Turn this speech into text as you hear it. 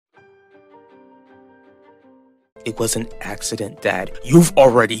It was an accident, Dad. You've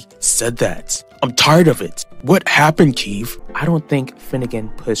already said that. I'm tired of it. What happened, Keith? I don't think Finnegan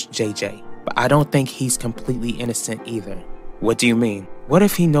pushed JJ, but I don't think he's completely innocent either. What do you mean? What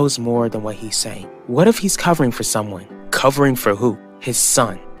if he knows more than what he's saying? What if he's covering for someone? Covering for who? His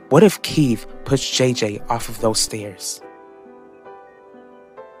son. What if Keith pushed JJ off of those stairs?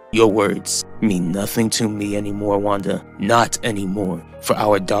 Your words mean nothing to me anymore, Wanda. Not anymore. For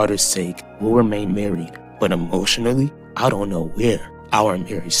our daughter's sake, we'll remain married. But emotionally, I don't know where our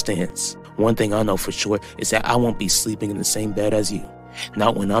marriage stands. One thing I know for sure is that I won't be sleeping in the same bed as you.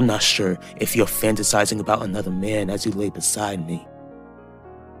 Not when I'm not sure if you're fantasizing about another man as you lay beside me.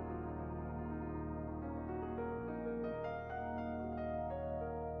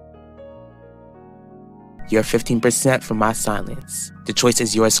 You're 15% for my silence. The choice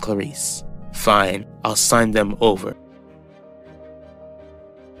is yours, Clarice. Fine, I'll sign them over.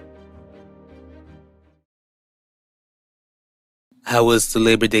 How was the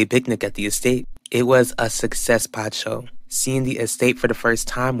Labor Day picnic at the estate? It was a success, Pacho. Seeing the estate for the first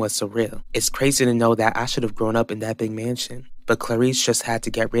time was surreal. It's crazy to know that I should have grown up in that big mansion. But Clarice just had to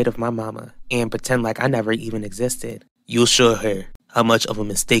get rid of my mama and pretend like I never even existed. You'll show her how much of a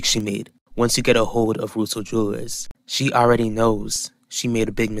mistake she made once you get a hold of Russo Jewelers. She already knows she made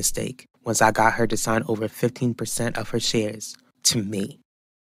a big mistake once I got her to sign over 15% of her shares to me.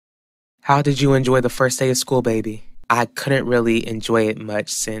 How did you enjoy the first day of school, baby? I couldn't really enjoy it much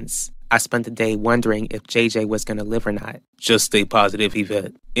since I spent the day wondering if JJ was going to live or not. Just stay positive,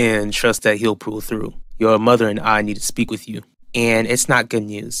 Yvette, and trust that he'll pull through. Your mother and I need to speak with you. And it's not good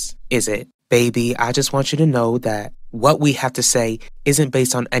news, is it? Baby, I just want you to know that what we have to say isn't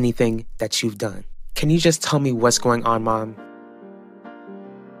based on anything that you've done. Can you just tell me what's going on, Mom?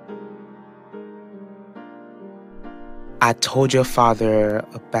 I told your father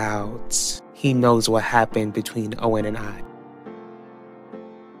about... He knows what happened between Owen and I.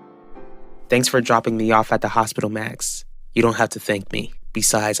 Thanks for dropping me off at the hospital, Max. You don't have to thank me.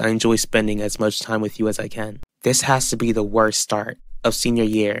 Besides, I enjoy spending as much time with you as I can. This has to be the worst start of senior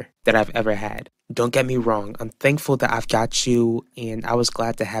year that I've ever had. Don't get me wrong, I'm thankful that I've got you, and I was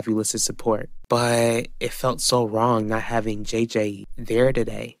glad to have you listen support. But it felt so wrong not having JJ there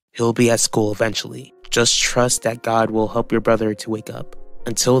today. He'll be at school eventually. Just trust that God will help your brother to wake up.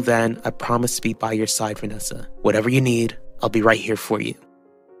 Until then, I promise to be by your side, Vanessa. Whatever you need, I'll be right here for you.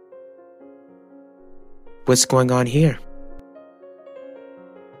 What's going on here?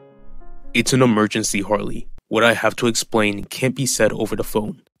 It's an emergency, Harley. What I have to explain can't be said over the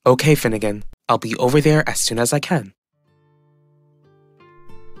phone. Okay, Finnegan. I'll be over there as soon as I can.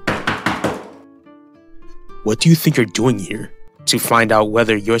 What do you think you're doing here? To find out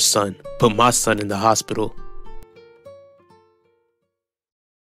whether your son put my son in the hospital.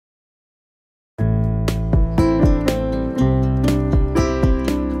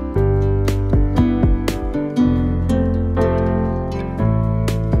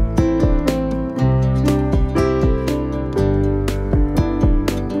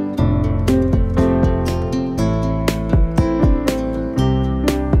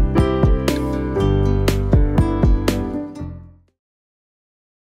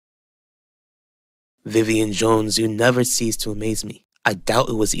 Vivian Jones, you never cease to amaze me. I doubt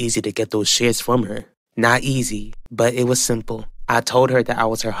it was easy to get those shares from her. Not easy, but it was simple. I told her that I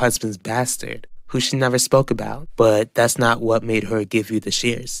was her husband's bastard, who she never spoke about, but that's not what made her give you the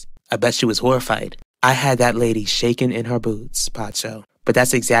shares. I bet she was horrified. I had that lady shaking in her boots, Pacho, but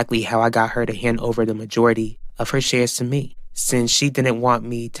that's exactly how I got her to hand over the majority of her shares to me. Since she didn't want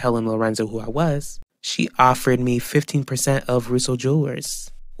me telling Lorenzo who I was, she offered me 15% of Russo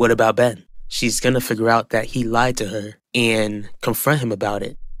Jewelers. What about Ben? She's gonna figure out that he lied to her and confront him about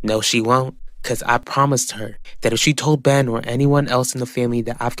it. No, she won't, because I promised her that if she told Ben or anyone else in the family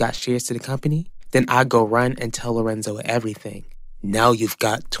that I've got shares to the company, then I'd go run and tell Lorenzo everything. Now you've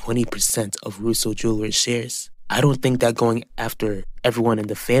got 20% of Russo Jewelers shares. I don't think that going after everyone in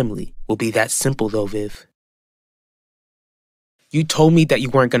the family will be that simple though, Viv. You told me that you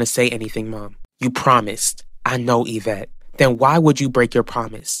weren't gonna say anything, Mom. You promised. I know, Yvette. Then why would you break your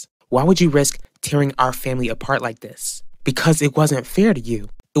promise? Why would you risk tearing our family apart like this? Because it wasn't fair to you.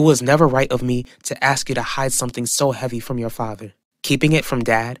 It was never right of me to ask you to hide something so heavy from your father. Keeping it from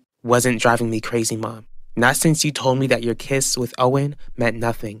Dad wasn't driving me crazy, Mom. Not since you told me that your kiss with Owen meant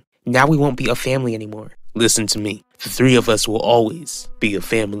nothing. Now we won't be a family anymore. Listen to me. The three of us will always be a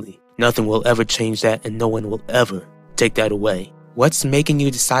family. Nothing will ever change that, and no one will ever take that away. What's making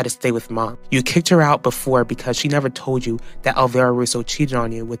you decide to stay with Mom? You kicked her out before because she never told you that Alvaro Russo cheated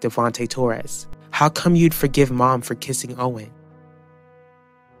on you with Devontae Torres. How come you'd forgive Mom for kissing Owen?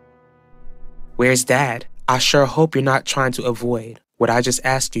 Where's Dad? I sure hope you're not trying to avoid what I just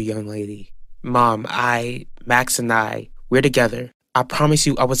asked you, young lady. Mom, Max and we're together. I promised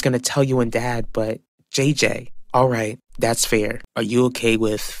you I was gonna tell you and Dad, but JJ. Alright, that's fair. Are you okay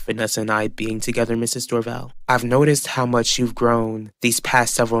with Vanessa and I being together, Mrs. Dorval? I've noticed how much you've grown these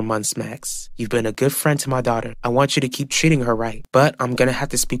past several months, Max. You've been a good friend to my daughter. I want you to keep treating her right. But I'm gonna have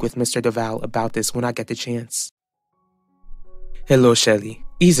to speak with Mr. Dorval about this when I get the chance. Hello, Shelly.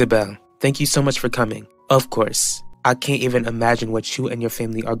 Isabel, thank you so much for coming. Of course. I can't even imagine what you and your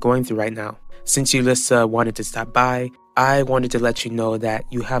family are going through right now. Since Yulissa wanted to stop by, I wanted to let you know that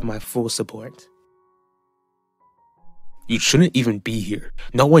you have my full support. You shouldn't even be here.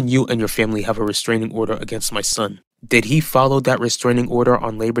 Not when you and your family have a restraining order against my son. Did he follow that restraining order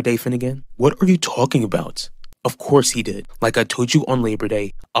on Labor Day, Finnegan? What are you talking about? Of course he did. Like I told you on Labor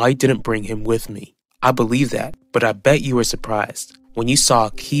Day, I didn't bring him with me. I believe that, but I bet you were surprised when you saw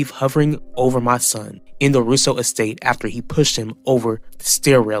Keith hovering over my son in the Russo estate after he pushed him over the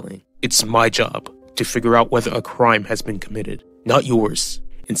stair railing. It's my job to figure out whether a crime has been committed, not yours.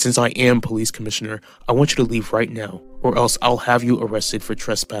 And since I am police commissioner, I want you to leave right now, or else I'll have you arrested for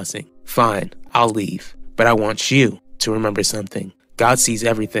trespassing. Fine, I'll leave. But I want you to remember something. God sees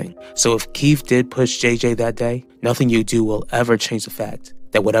everything. So if Keith did push JJ that day, nothing you do will ever change the fact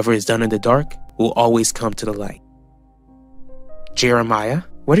that whatever is done in the dark will always come to the light. Jeremiah,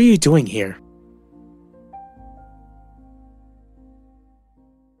 what are you doing here?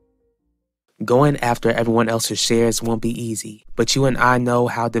 Going after everyone else's shares won't be easy, but you and I know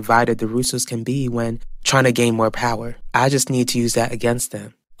how divided the Russos can be when trying to gain more power. I just need to use that against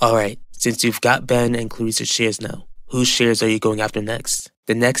them. Alright, since you've got Ben and Clarissa's shares now, whose shares are you going after next?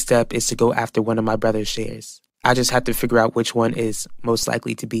 The next step is to go after one of my brother's shares. I just have to figure out which one is most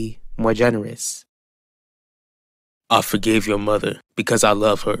likely to be more generous. I forgave your mother because I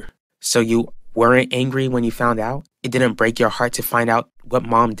love her. So you weren't angry when you found out? It didn't break your heart to find out what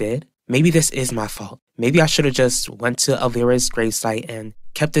Mom did? Maybe this is my fault. Maybe I should have just went to Alvira's gravesite and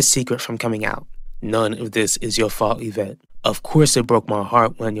kept the secret from coming out. None of this is your fault, Yvette. Of course it broke my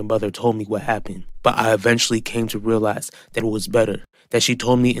heart when your mother told me what happened, but I eventually came to realize that it was better that she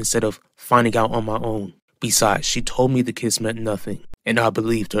told me instead of finding out on my own. Besides, she told me the kiss meant nothing, and I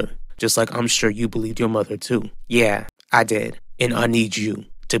believed her, just like I'm sure you believed your mother too. Yeah, I did. And I need you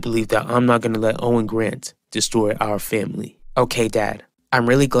to believe that I'm not gonna let Owen Grant destroy our family. Okay, Dad. I'm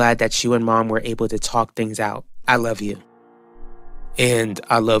really glad that you and Mom were able to talk things out. I love you. And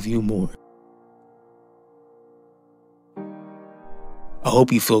I love you more. I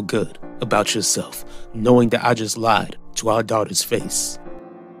hope you feel good about yourself, knowing that I just lied to our daughter's face.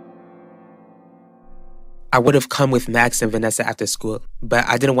 I would have come with Max and Vanessa after school, but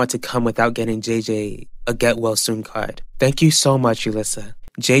I didn't want to come without getting JJ a get-well-soon card. Thank you so much, Yulissa.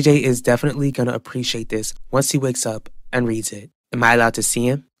 JJ is definitely gonna appreciate this once he wakes up and reads it. Am I allowed to see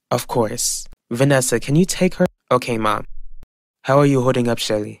him? Of course. Vanessa, can you take her? Okay, Mom. How are you holding up,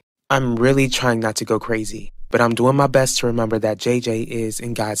 Shelly? I'm really trying not to go crazy, but I'm doing my best to remember that JJ is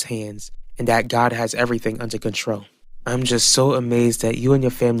in God's hands and that God has everything under control. I'm just so amazed that you and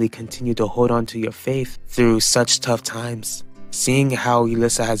your family continue to hold on to your faith through such tough times. Seeing how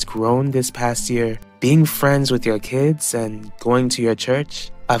Yulissa has grown this past year, being friends with your kids and going to your church,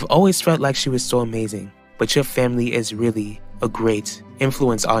 I've always felt like she was so amazing, but your family is really a great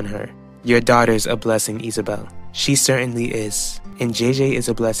influence on her. Your daughter's a blessing, Isabel. She certainly is. And JJ is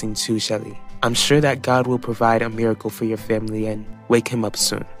a blessing too, Shelly. I'm sure that God will provide a miracle for your family and wake him up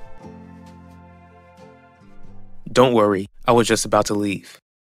soon. Don't worry, I was just about to leave.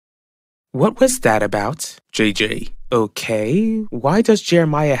 What was that about? JJ. Okay, why does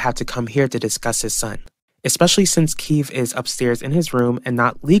Jeremiah have to come here to discuss his son? Especially since Keith is upstairs in his room and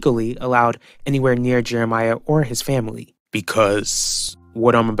not legally allowed anywhere near Jeremiah or his family. Because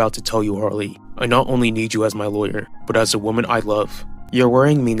what I'm about to tell you, Harley, I not only need you as my lawyer, but as a woman I love. You're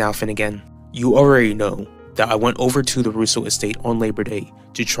worrying me now, Finnegan. You already know that I went over to the Russo estate on Labor Day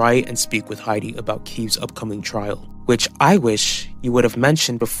to try and speak with Heidi about Keith's upcoming trial, which I wish you would have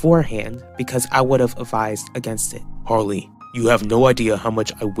mentioned beforehand because I would have advised against it. Harley, you have no idea how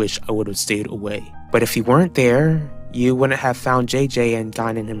much I wish I would have stayed away. But if you weren't there, you wouldn't have found JJ and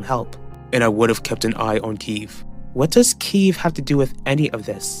gotten him help. And I would have kept an eye on Keith. What does Keith have to do with any of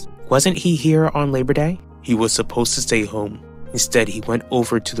this? Wasn't he here on Labor Day? He was supposed to stay home. Instead, he went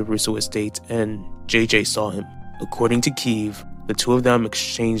over to the Russo estate and JJ saw him. According to Keith, the two of them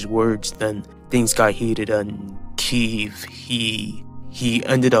exchanged words, then things got heated and Keith, he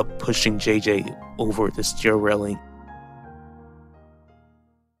ended up pushing JJ over the stair railing.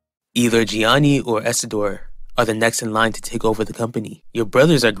 Either Gianni or Essador are the next in line to take over the company. Your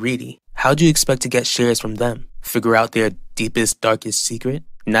brothers are greedy. How do you expect to get shares from them? Figure out their deepest, darkest secret?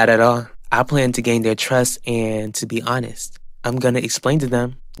 Not at all. I plan to gain their trust and, to be honest, I'm gonna explain to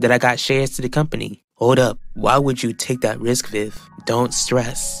them that I got shares to the company. Hold up, why would you take that risk, Viv? Don't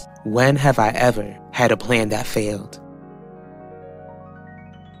stress. When have I ever had a plan that failed?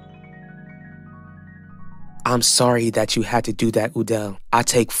 I'm sorry that you had to do that, Udell. I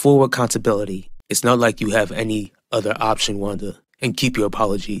take full accountability. It's not like you have any other option, Wanda. And keep your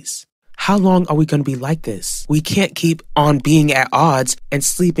apologies. How long are we going to be like this? We can't keep on being at odds and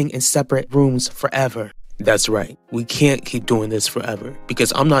sleeping in separate rooms forever. That's right. We can't keep doing this forever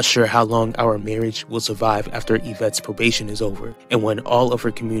because I'm not sure how long our marriage will survive after Yvette's probation is over and when all of her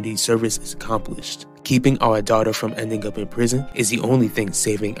community service is accomplished. Keeping our daughter from ending up in prison is the only thing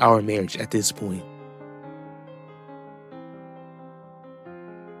saving our marriage at this point.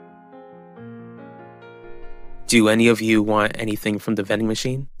 Do any of you want anything from the vending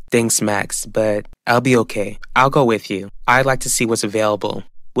machine? Thanks, Max, but I'll be okay. I'll go with you. I'd like to see what's available.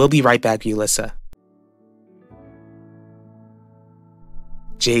 We'll be right back, Ulissa.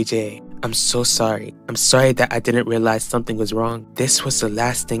 JJ, I'm so sorry. I'm sorry that I didn't realize something was wrong. This was the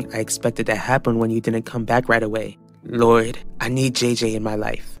last thing I expected to happen when you didn't come back right away. Lord, I need JJ in my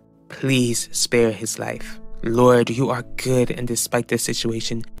life. Please spare his life. Lord, you are good, and despite this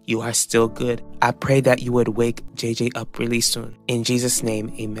situation, you are still good. I pray that you would wake JJ up really soon. In Jesus'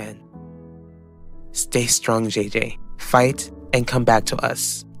 name, amen. Stay strong, JJ. Fight and come back to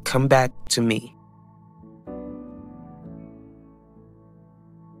us. Come back to me.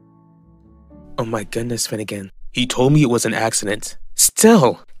 Oh my goodness, Finnegan. He told me it was an accident.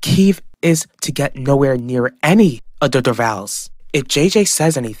 Still, Keith is to get nowhere near any of the Dorvals. If JJ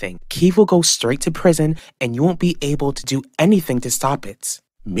says anything, Keith will go straight to prison and you won't be able to do anything to stop it.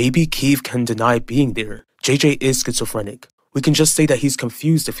 Maybe Keith can deny being there. JJ is schizophrenic. We can just say that he's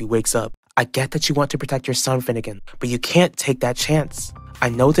confused if he wakes up. I get that you want to protect your son, Finnegan, but you can't take that chance. I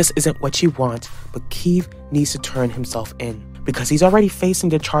know this isn't what you want, but Keith needs to turn himself in because he's already facing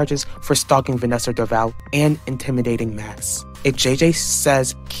the charges for stalking Vanessa Dorval and intimidating Max. If JJ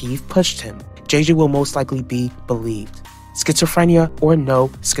says Keith pushed him, JJ will most likely be believed. Schizophrenia or no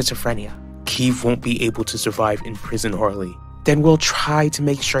schizophrenia, Keith won't be able to survive in prison, Harley. Then we'll try to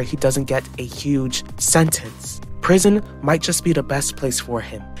make sure he doesn't get a huge sentence. Prison might just be the best place for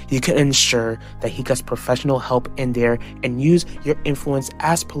him. You can ensure that he gets professional help in there and use your influence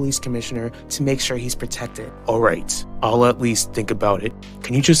as police commissioner to make sure he's protected. Alright, I'll at least think about it.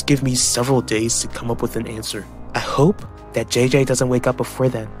 Can you just give me several days to come up with an answer? I hope that JJ doesn't wake up before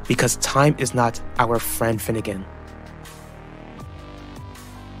then, because time is not our friend, Finnegan.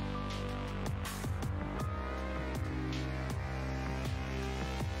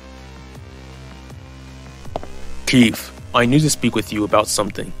 Keith, I need to speak with you about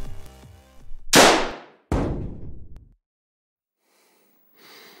something.